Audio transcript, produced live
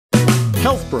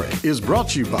HealthBreak is brought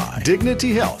to you by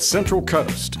Dignity Health Central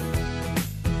Coast.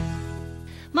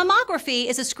 Mammography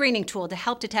is a screening tool to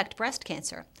help detect breast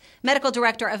cancer. Medical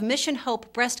Director of Mission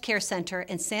Hope Breast Care Center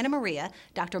in Santa Maria,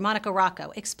 Dr. Monica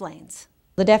Rocco, explains.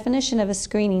 The definition of a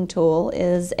screening tool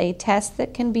is a test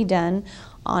that can be done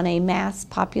on a mass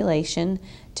population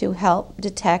to help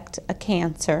detect a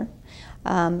cancer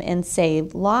and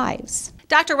save lives.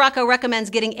 Dr. Rocco recommends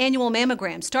getting annual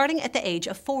mammograms starting at the age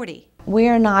of 40. We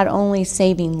are not only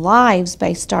saving lives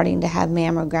by starting to have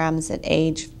mammograms at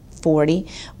age 40,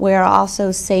 we are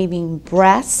also saving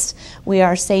breasts, we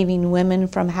are saving women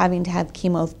from having to have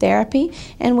chemotherapy,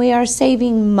 and we are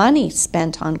saving money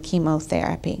spent on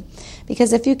chemotherapy.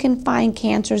 Because if you can find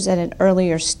cancers at an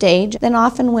earlier stage, then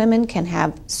often women can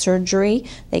have surgery,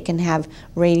 they can have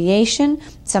radiation,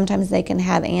 sometimes they can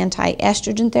have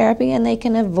anti-estrogen therapy, and they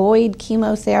can avoid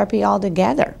chemotherapy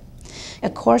altogether. A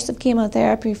course of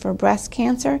chemotherapy for breast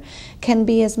cancer can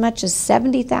be as much as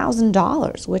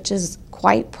 $70,000, which is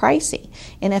quite pricey.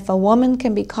 And if a woman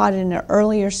can be caught in an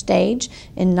earlier stage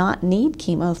and not need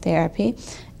chemotherapy,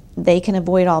 they can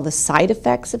avoid all the side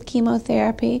effects of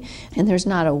chemotherapy. And there's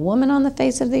not a woman on the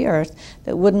face of the earth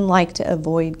that wouldn't like to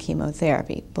avoid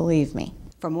chemotherapy, believe me.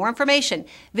 For more information,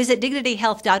 visit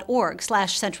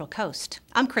dignityhealth.org/Central Coast.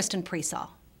 I'm Kristen Presall.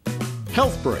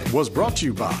 HealthBreak was brought to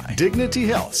you by Dignity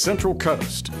Health Central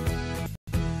Coast.